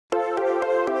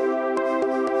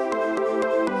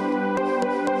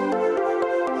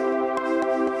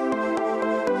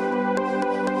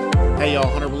Hey y'all,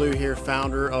 Hunter Blue here,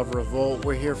 founder of REVOLT.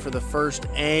 We're here for the first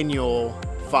annual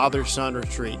Father-Son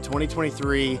Retreat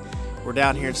 2023. We're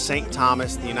down here in St.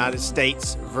 Thomas, the United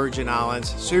States Virgin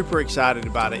Islands. Super excited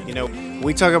about it. You know,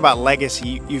 we talk about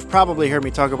legacy. You've probably heard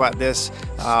me talk about this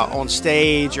on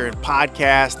stage or in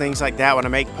podcasts, things like that when I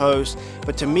make posts.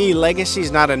 But to me, legacy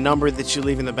is not a number that you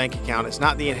leave in the bank account. It's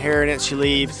not the inheritance you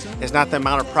leave. It's not the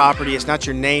amount of property. It's not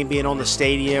your name being on the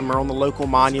stadium or on the local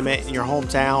monument in your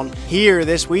hometown. Here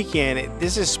this weekend,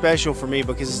 this is special for me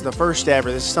because it's the first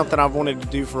ever. This is something I've wanted to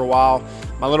do for a while.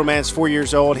 My little man's 4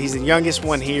 years old. He's the youngest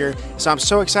one here. So I'm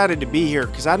so excited to be here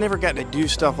because I never got to do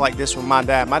stuff like this with my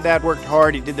dad. My dad worked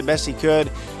hard. He did the best he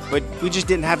could, but we just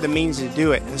didn't have the means to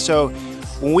do it. And so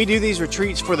when we do these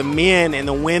retreats for the men and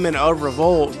the women of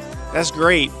REVOLT, that's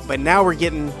great, but now we're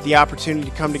getting the opportunity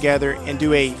to come together and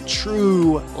do a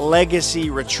true legacy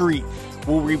retreat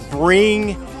where we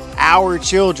bring our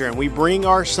children, we bring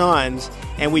our sons,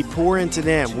 and we pour into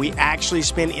them. We actually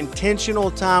spend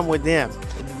intentional time with them.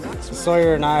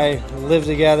 Sawyer and I live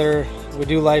together. We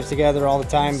do life together all the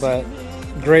time, but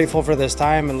grateful for this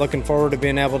time and looking forward to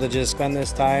being able to just spend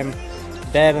this time,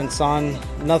 dad and son,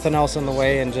 nothing else in the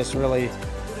way, and just really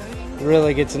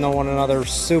get to know one another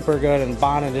super good and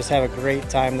bond and just have a great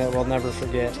time that we'll never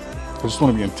forget. I just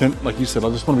want to be like you said, I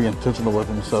just want to be intentional with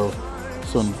him. So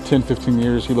in 10, 15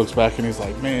 years, he looks back and he's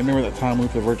like, man, remember that time we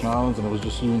went to the Virgin Islands and it was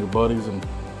just you and your buddies and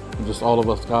just all of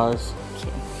us guys? So.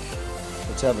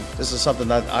 It's heaven. This is something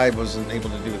that I wasn't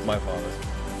able to do with my father.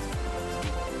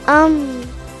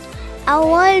 I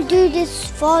want to do this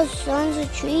Father-Son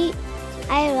retreat.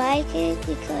 I like it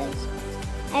because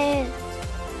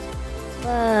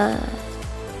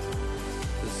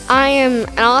I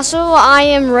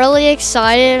am really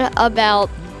excited about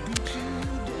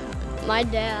my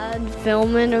dad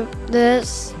filming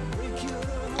this,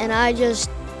 and I just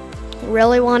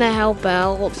really want to help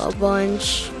out a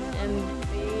bunch and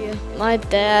be my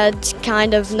dad's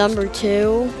kind of number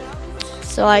two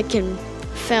so I can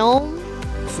film.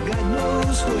 God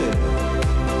knows where.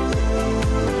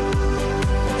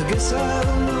 I guess I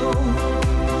don't know.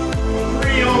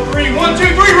 3 on 3, 1, 2,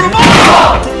 3, REVOLT!